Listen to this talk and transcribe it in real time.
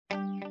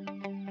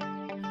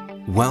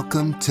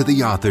Welcome to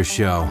The Author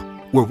Show,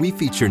 where we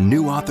feature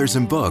new authors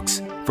and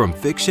books, from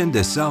fiction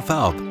to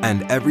self-help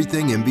and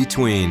everything in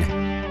between.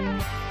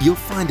 You'll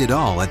find it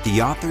all at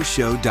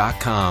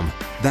theauthorshow.com.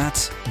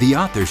 That's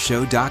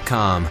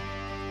theauthorshow.com.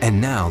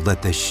 And now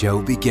let the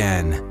show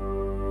begin.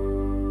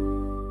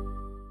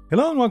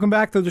 Hello and welcome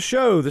back to the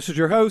show. This is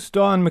your host,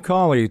 Don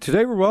McCauley.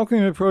 Today we're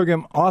welcoming to the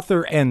program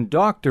author and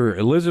Dr.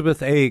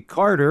 Elizabeth A.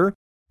 Carter,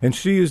 and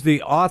she is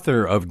the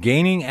author of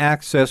Gaining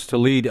Access to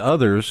Lead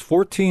Others,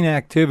 14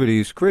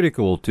 Activities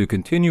Critical to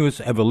Continuous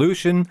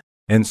Evolution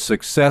and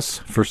Success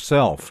for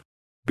Self.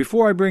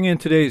 Before I bring in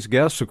today's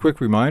guests, a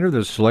quick reminder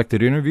that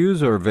selected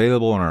interviews are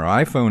available on our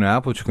iPhone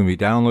app, which can be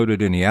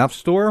downloaded in the App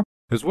Store,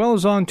 as well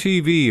as on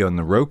TV on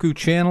the Roku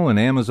channel and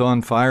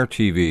Amazon Fire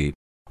TV.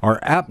 Our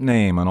app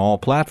name on all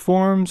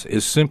platforms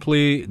is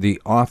simply The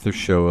Author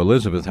Show.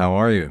 Elizabeth, how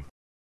are you?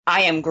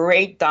 I am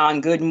great,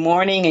 Don. Good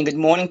morning, and good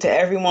morning to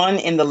everyone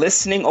in the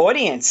listening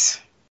audience.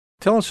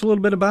 Tell us a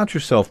little bit about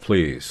yourself,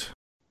 please.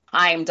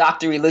 I am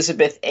Dr.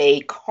 Elizabeth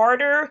A.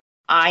 Carter.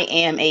 I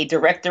am a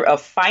director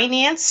of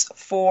finance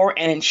for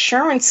an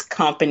insurance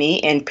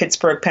company in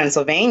Pittsburgh,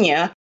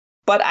 Pennsylvania,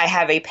 but I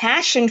have a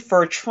passion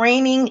for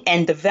training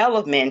and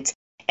development,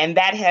 and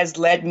that has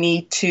led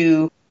me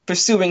to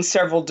pursuing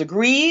several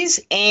degrees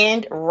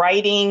and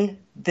writing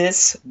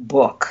this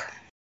book.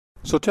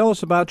 So tell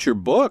us about your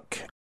book.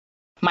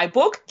 My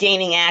book,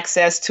 Gaining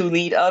Access to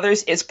Lead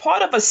Others, is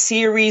part of a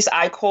series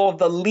I call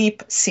the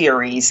LEAP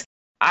series.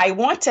 I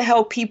want to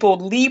help people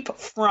leap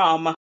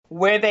from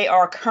where they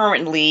are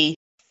currently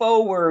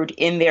forward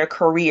in their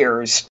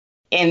careers.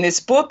 And this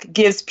book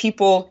gives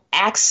people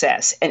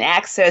access, and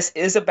access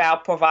is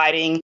about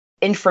providing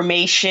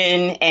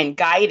information and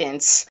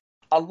guidance,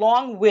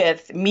 along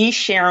with me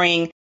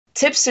sharing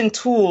tips and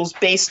tools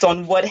based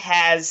on what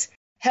has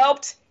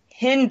helped,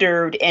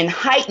 hindered, and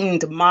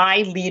heightened my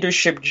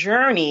leadership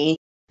journey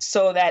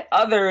so that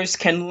others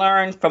can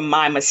learn from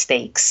my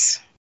mistakes.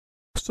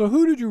 So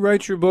who did you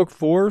write your book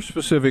for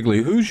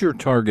specifically? Who's your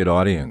target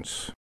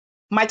audience?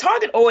 My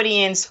target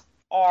audience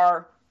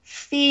are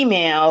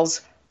females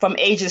from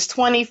ages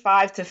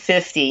 25 to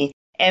 50,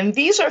 and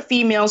these are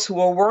females who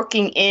are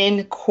working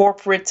in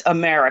corporate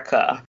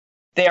America.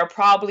 They are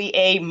probably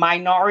a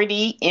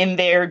minority in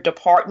their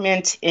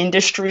department,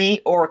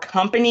 industry, or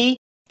company,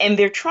 and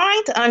they're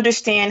trying to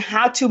understand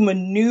how to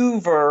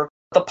maneuver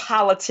the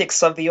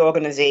politics of the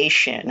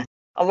organization.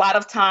 A lot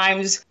of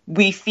times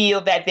we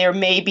feel that there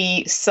may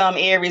be some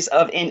areas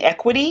of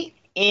inequity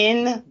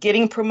in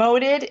getting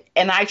promoted,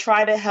 and I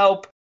try to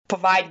help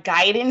provide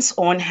guidance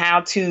on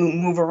how to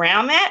move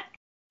around that.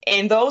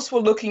 And those who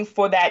are looking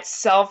for that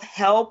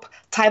self-help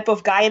type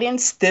of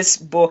guidance, this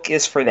book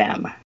is for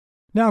them.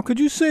 Now, could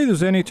you say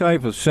there's any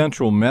type of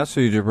central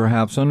message or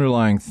perhaps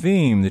underlying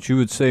theme that you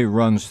would say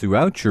runs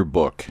throughout your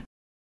book?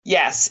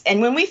 Yes.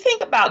 And when we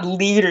think about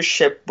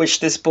leadership,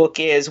 which this book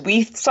is,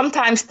 we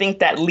sometimes think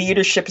that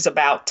leadership is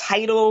about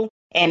title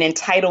and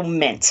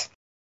entitlement,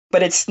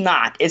 but it's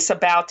not. It's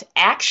about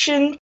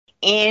action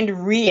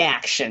and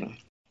reaction.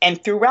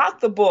 And throughout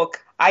the book,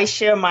 I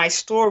share my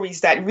stories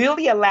that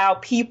really allow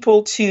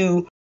people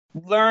to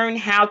learn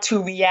how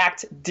to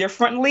react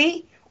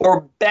differently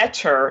or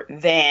better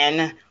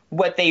than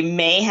what they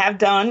may have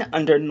done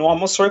under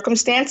normal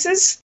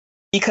circumstances,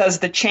 because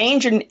the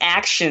change in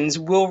actions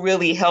will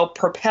really help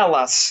propel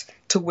us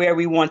to where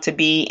we want to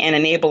be and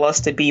enable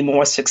us to be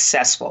more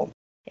successful.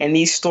 And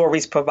these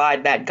stories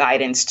provide that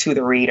guidance to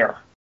the reader.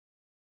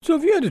 So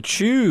if you had to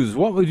choose,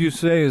 what would you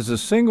say is the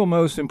single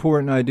most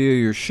important idea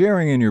you're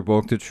sharing in your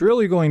book that's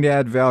really going to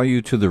add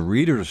value to the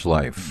reader's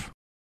life?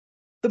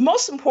 The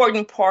most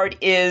important part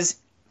is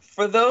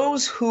for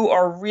those who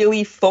are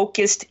really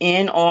focused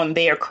in on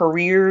their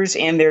careers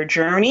and their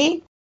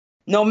journey.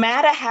 No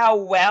matter how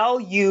well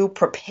you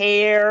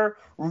prepare,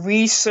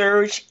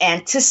 research,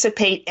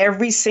 anticipate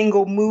every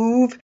single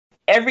move,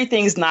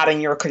 everything's not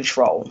in your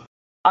control.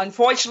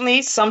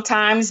 Unfortunately,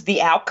 sometimes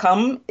the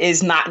outcome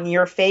is not in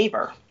your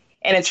favor.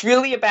 And it's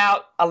really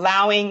about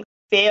allowing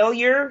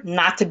failure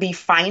not to be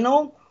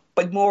final,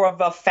 but more of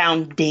a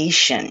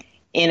foundation.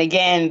 And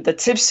again, the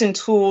tips and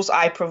tools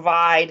I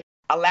provide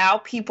allow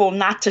people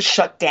not to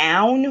shut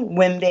down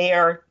when they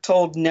are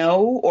told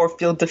no or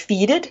feel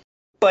defeated,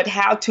 but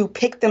how to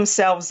pick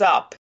themselves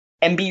up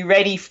and be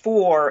ready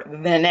for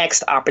the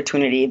next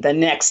opportunity, the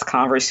next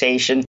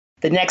conversation,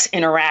 the next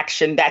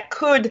interaction that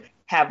could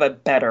have a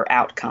better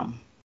outcome.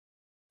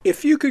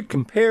 If you could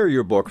compare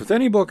your book with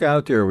any book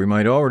out there we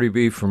might already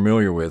be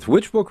familiar with,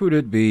 which book would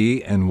it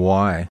be and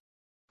why?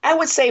 I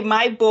would say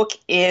my book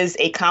is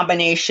a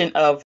combination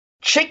of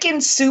Chicken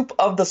Soup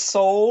of the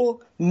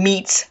Soul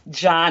meets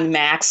John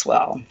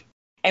Maxwell.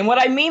 And what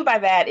I mean by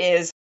that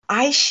is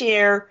I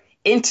share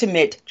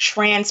intimate,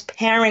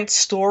 transparent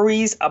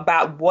stories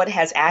about what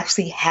has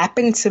actually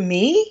happened to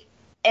me.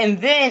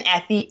 And then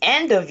at the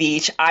end of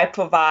each, I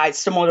provide,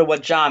 similar to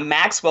what John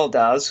Maxwell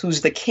does, who's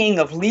the king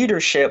of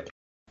leadership,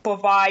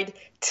 provide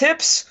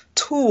tips,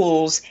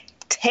 tools,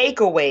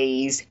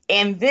 takeaways,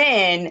 and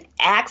then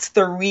ask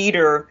the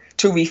reader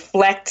to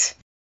reflect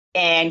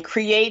and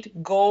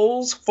create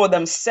goals for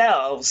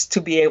themselves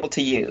to be able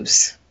to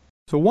use.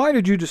 So why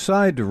did you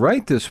decide to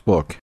write this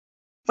book?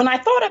 When I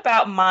thought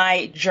about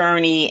my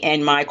journey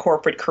and my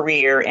corporate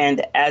career,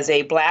 and as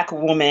a Black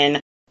woman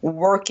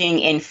working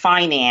in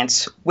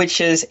finance, which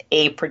is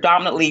a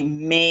predominantly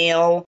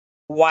male,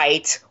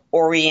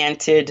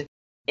 white-oriented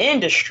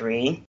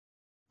industry,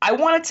 I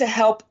wanted to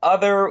help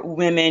other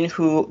women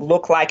who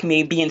look like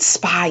me be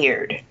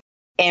inspired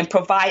and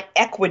provide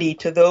equity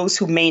to those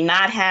who may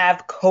not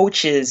have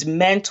coaches,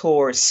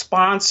 mentors,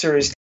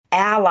 sponsors,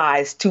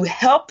 allies to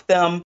help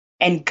them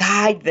and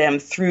guide them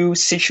through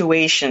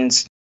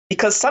situations.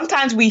 Because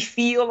sometimes we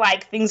feel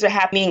like things are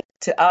happening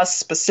to us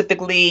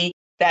specifically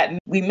that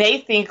we may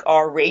think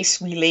are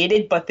race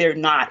related, but they're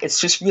not.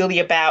 It's just really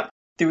about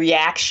the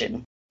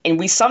reaction. And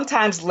we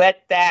sometimes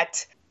let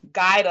that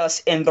guide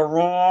us in the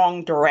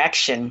wrong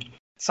direction.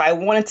 So I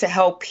wanted to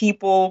help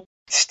people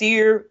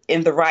steer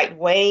in the right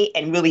way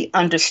and really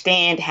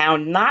understand how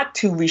not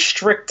to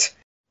restrict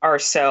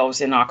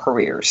ourselves in our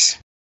careers.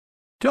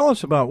 Tell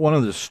us about one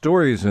of the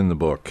stories in the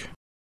book.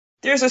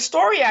 There's a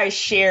story I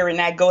share, and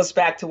that goes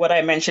back to what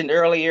I mentioned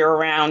earlier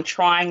around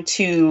trying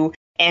to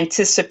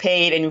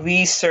anticipate and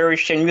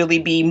research and really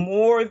be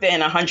more than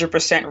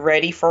 100%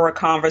 ready for a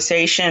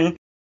conversation,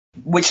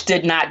 which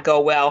did not go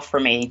well for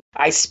me.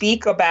 I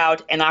speak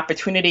about an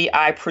opportunity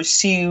I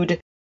pursued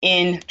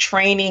in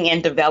training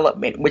and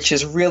development, which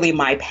is really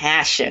my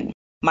passion.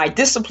 My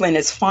discipline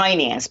is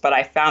finance, but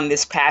I found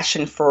this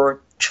passion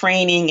for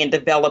training and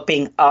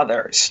developing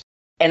others.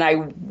 And I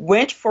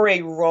went for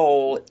a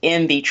role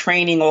in the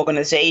training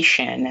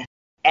organization,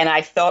 and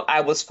I felt I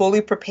was fully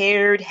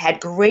prepared,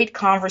 had great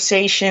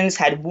conversations,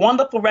 had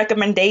wonderful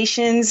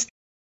recommendations,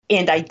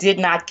 and I did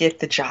not get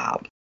the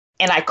job.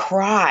 And I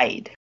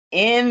cried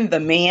in the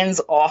man's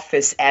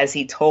office as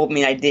he told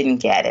me I didn't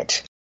get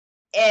it.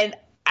 And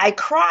I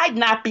cried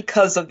not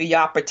because of the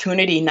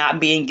opportunity not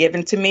being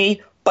given to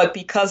me, but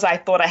because I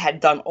thought I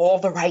had done all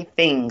the right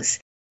things,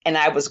 and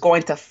I was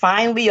going to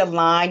finally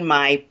align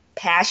my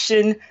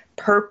passion,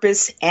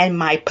 purpose, and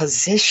my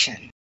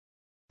position.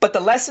 But the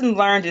lesson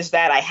learned is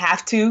that I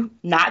have to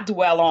not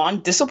dwell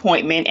on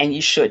disappointment, and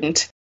you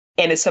shouldn't.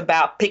 And it's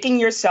about picking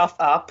yourself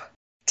up,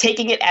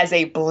 taking it as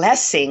a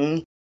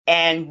blessing,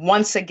 and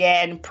once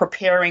again,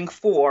 preparing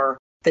for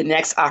the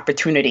next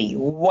opportunity.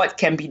 What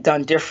can be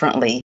done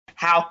differently?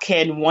 How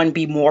can one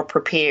be more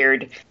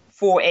prepared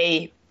for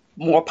a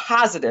more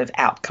positive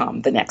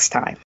outcome the next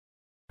time?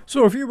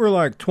 So if you were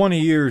like 20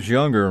 years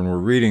younger and were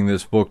reading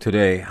this book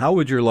today, how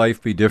would your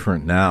life be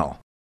different now?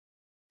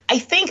 I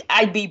think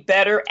I'd be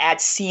better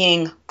at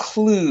seeing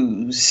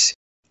clues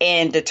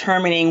and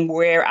determining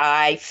where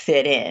I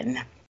fit in.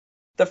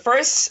 The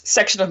first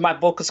section of my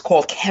book is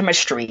called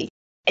Chemistry,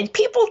 and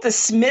people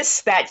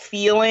dismiss that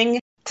feeling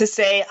to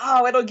say,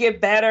 oh, it'll get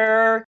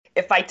better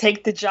if I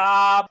take the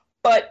job.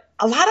 But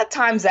a lot of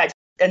times that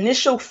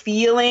initial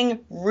feeling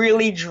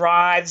really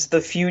drives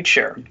the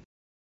future.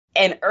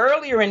 And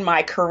earlier in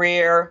my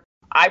career,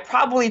 I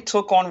probably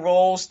took on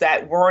roles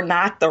that were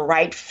not the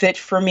right fit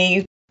for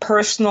me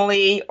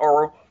personally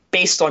or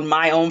based on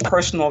my own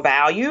personal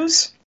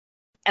values.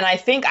 And I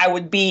think I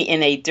would be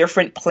in a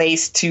different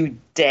place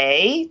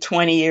today,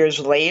 20 years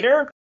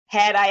later,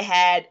 had I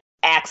had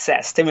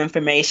access to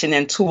information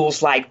and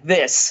tools like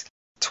this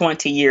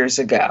 20 years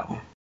ago.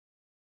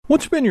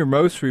 What's been your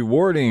most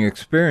rewarding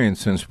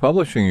experience since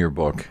publishing your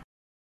book?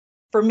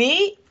 For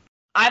me,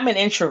 I'm an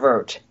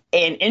introvert,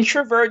 and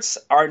introverts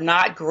are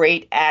not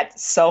great at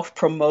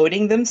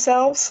self-promoting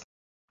themselves.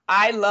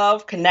 I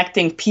love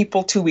connecting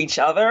people to each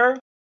other,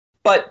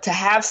 but to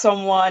have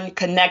someone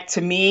connect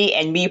to me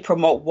and me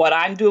promote what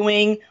I'm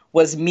doing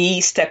was me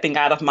stepping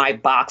out of my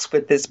box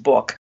with this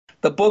book.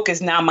 The book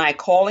is now my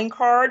calling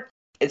card.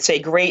 It's a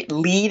great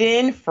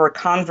lead-in for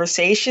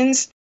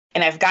conversations,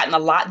 and I've gotten a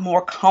lot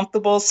more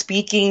comfortable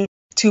speaking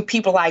to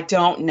people I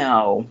don't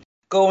know,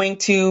 going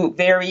to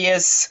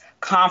various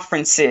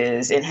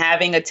conferences and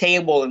having a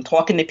table and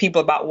talking to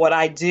people about what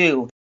I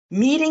do,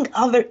 meeting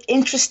other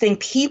interesting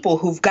people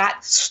who've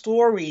got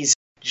stories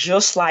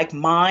just like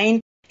mine.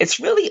 It's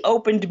really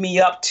opened me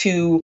up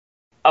to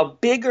a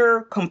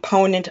bigger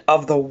component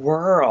of the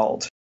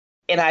world.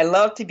 And I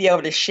love to be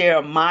able to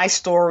share my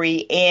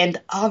story and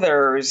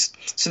others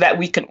so that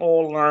we can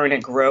all learn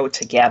and grow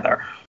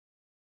together.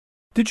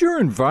 Did your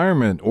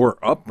environment or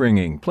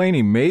upbringing play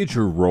any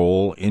major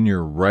role in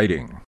your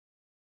writing?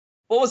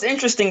 What was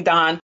interesting,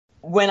 Don,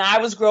 when I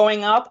was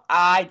growing up,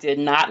 I did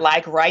not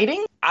like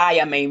writing. I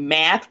am a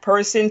math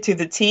person to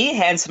the T,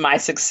 hence my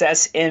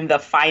success in the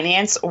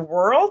finance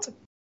world.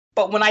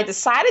 But when I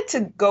decided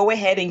to go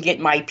ahead and get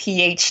my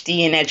PhD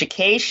in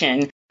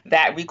education,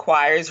 that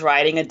requires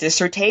writing a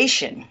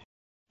dissertation.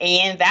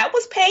 And that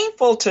was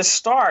painful to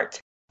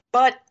start.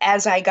 But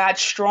as I got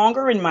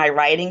stronger in my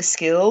writing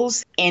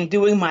skills and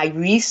doing my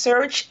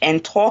research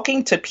and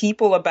talking to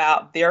people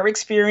about their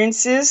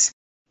experiences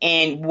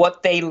and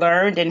what they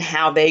learned and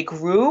how they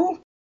grew,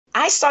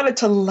 I started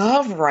to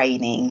love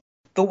writing.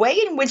 The way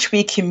in which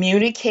we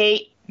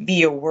communicate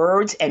via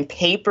words and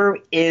paper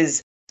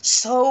is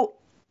so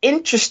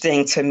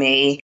interesting to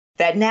me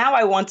that now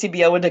I want to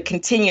be able to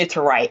continue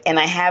to write. And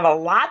I have a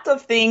lot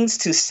of things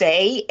to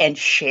say and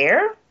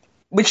share,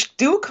 which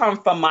do come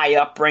from my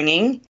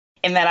upbringing,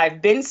 and that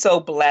I've been so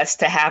blessed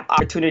to have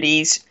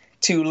opportunities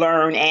to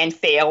learn and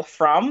fail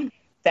from,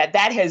 that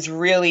has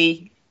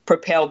really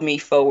propelled me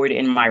forward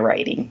in my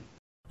writing.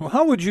 Well,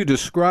 how would you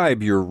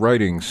describe your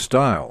writing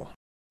style?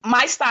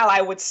 My style,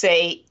 I would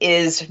say,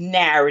 is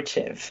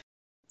narrative.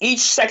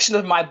 Each section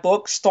of my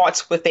book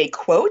starts with a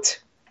quote,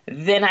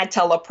 then I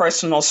tell a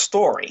personal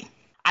story.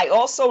 I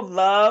also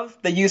love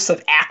the use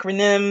of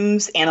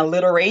acronyms and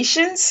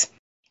alliterations,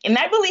 and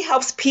that really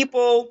helps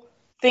people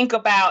think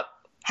about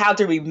how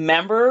to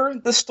remember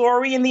the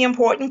story and the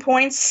important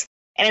points.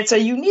 And it's a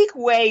unique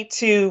way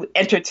to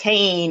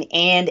entertain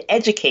and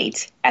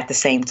educate at the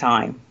same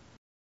time.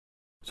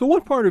 So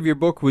what part of your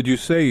book would you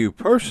say you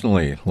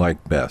personally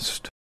like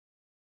best?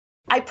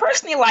 I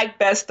personally like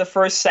best the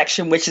first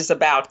section, which is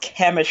about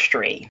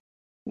chemistry.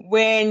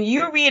 When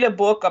you read a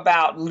book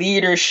about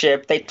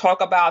leadership, they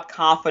talk about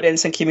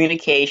confidence and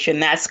communication.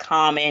 That's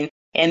common.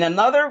 And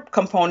another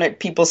component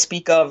people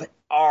speak of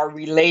are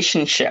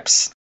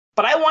relationships.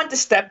 But I want to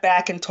step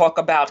back and talk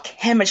about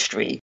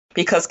chemistry,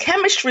 because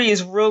chemistry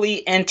is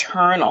really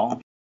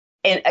internal.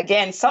 And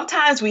again,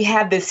 sometimes we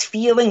have this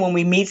feeling when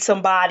we meet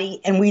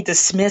somebody and we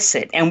dismiss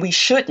it, and we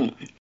shouldn't.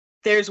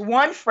 There's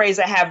one phrase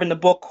I have in the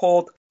book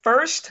called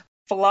first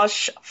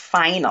flush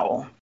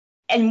final.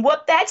 And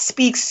what that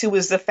speaks to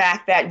is the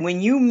fact that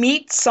when you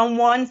meet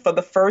someone for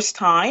the first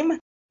time,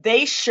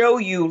 they show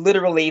you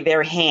literally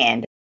their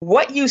hand.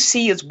 What you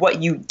see is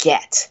what you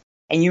get.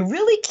 And you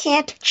really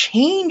can't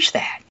change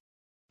that.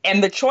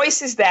 And the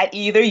choice is that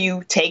either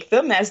you take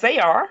them as they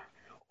are,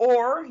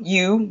 or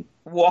you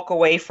walk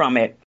away from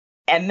it.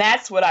 And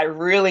that's what I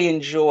really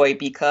enjoy,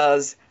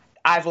 because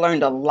I've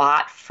learned a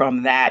lot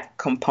from that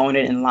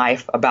component in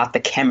life about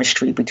the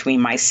chemistry between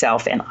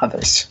myself and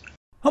others.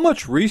 How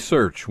much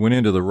research went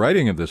into the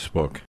writing of this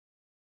book?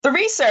 The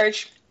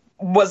research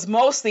was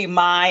mostly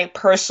my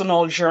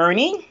personal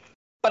journey,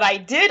 but I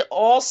did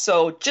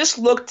also just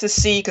look to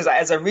see, because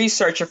as a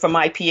researcher for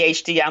my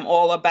PhD, I'm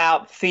all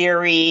about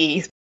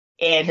theory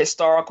and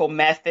historical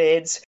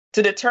methods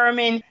to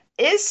determine,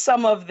 is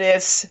some of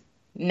this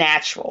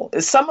natural?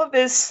 Is some of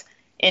this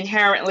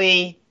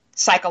inherently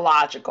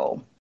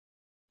psychological?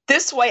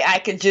 This way I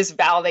can just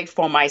validate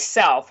for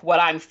myself what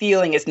I'm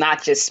feeling is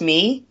not just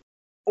me,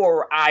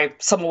 or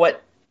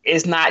somewhat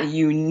is not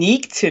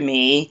unique to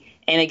me.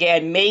 And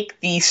again, make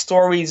these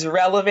stories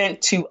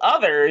relevant to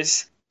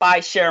others by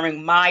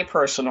sharing my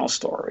personal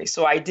story.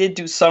 So I did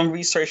do some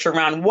research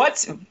around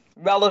what's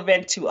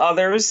relevant to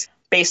others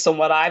based on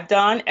what I've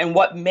done and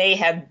what may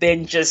have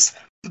been just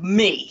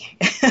me.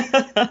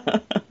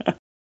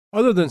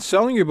 Other than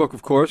selling your book,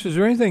 of course, is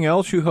there anything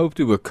else you hope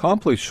to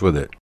accomplish with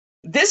it?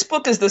 This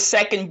book is the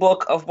second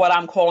book of what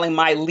I'm calling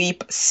my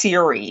LEAP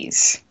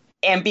series.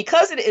 And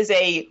because it is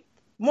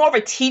more of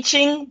a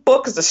teaching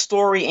book, it's a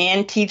story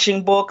and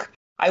teaching book,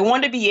 I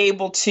want to be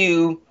able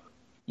to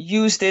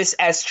use this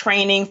as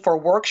training for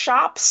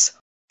workshops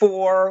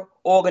for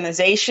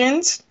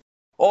organizations,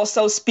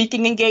 also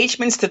speaking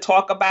engagements to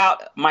talk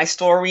about my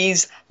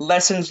stories,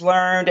 lessons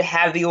learned, to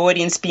have the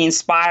audience be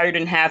inspired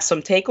and have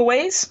some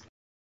takeaways.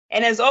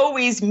 And as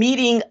always,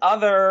 meeting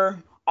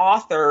other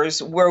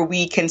authors where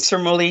we can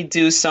similarly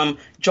do some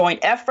joint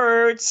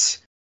efforts,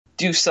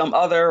 do some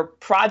other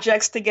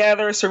projects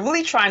together. So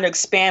really trying to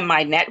expand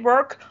my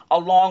network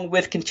along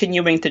with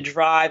continuing to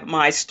drive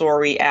my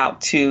story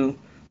out to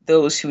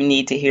those who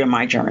need to hear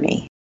my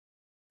journey.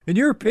 In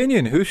your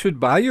opinion, who should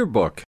buy your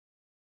book?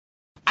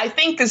 I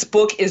think this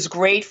book is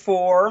great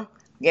for,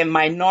 again,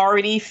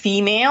 minority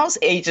females,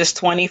 ages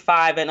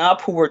 25 and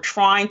up, who are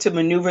trying to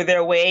maneuver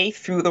their way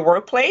through the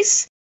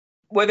workplace,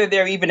 whether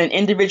they're even an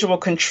individual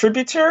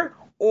contributor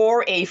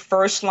or a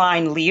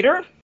first-line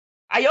leader.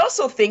 I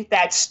also think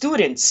that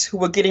students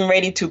who are getting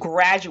ready to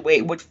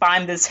graduate would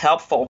find this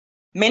helpful.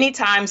 Many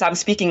times I'm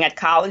speaking at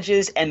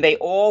colleges and they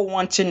all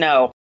want to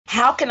know,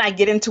 how can I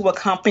get into a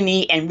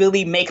company and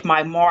really make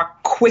my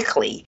mark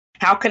quickly?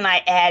 How can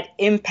I add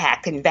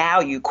impact and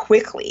value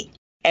quickly?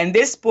 And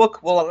this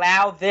book will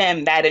allow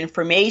them that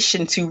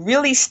information to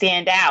really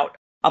stand out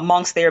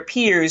amongst their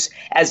peers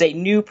as a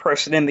new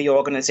person in the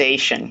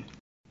organization.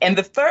 And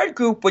the third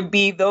group would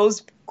be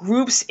those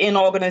groups in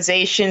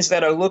organizations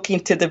that are looking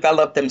to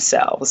develop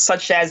themselves,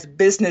 such as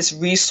business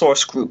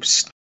resource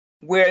groups,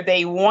 where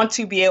they want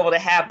to be able to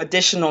have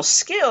additional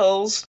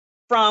skills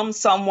from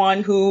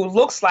someone who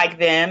looks like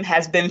them,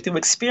 has been through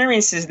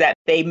experiences that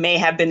they may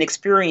have been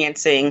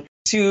experiencing,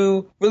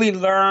 to really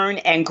learn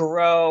and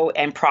grow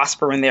and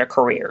prosper in their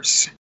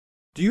careers.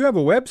 Do you have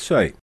a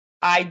website?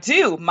 I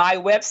do. My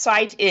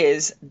website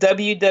is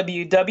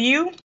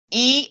www.EAC,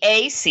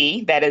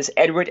 that is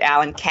Edward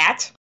Allen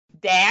Cat,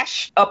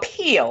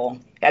 -appeal,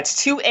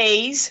 that's 2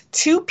 A's,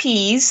 2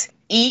 P's,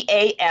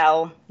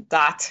 EAL.com.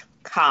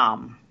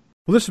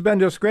 Well, this has been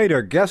just great.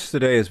 Our guest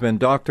today has been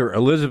Dr.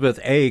 Elizabeth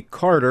A.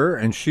 Carter,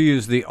 and she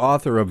is the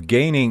author of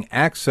Gaining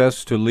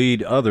Access to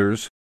Lead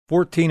Others.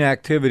 14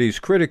 activities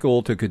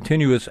critical to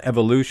continuous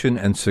evolution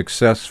and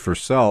success for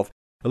self.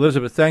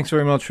 Elizabeth, thanks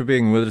very much for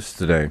being with us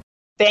today.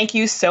 Thank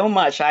you so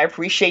much. I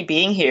appreciate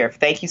being here.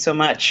 Thank you so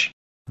much.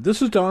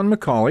 This is Don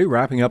McCauley,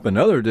 wrapping up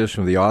another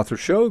edition of The Author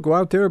Show. Go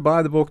out there,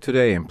 buy the book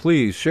today, and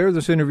please share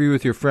this interview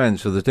with your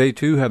friends so that they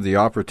too have the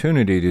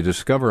opportunity to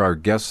discover our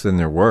guests and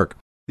their work.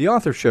 The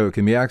Author Show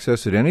can be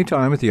accessed at any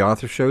time at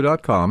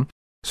theauthorshow.com.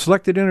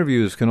 Selected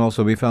interviews can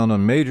also be found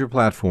on major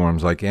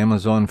platforms like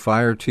Amazon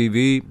Fire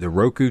TV, the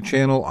Roku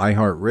channel,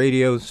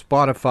 iHeartRadio,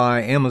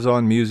 Spotify,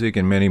 Amazon Music,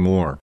 and many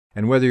more.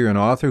 And whether you're an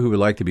author who would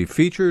like to be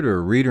featured or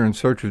a reader in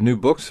search of new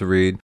books to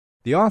read,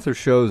 The Author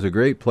Show is a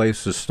great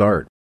place to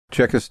start.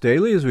 Check us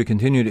daily as we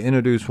continue to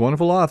introduce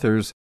wonderful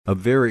authors of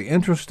very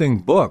interesting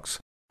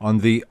books on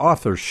The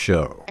Author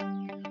Show.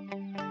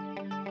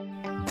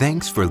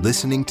 Thanks for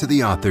listening to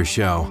The Author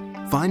Show.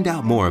 Find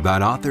out more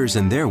about authors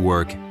and their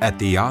work at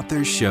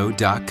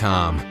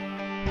theauthorshow.com.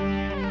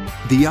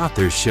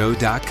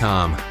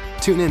 Theauthorshow.com.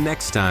 Tune in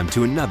next time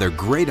to another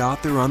great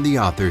author on The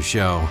Author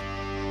Show.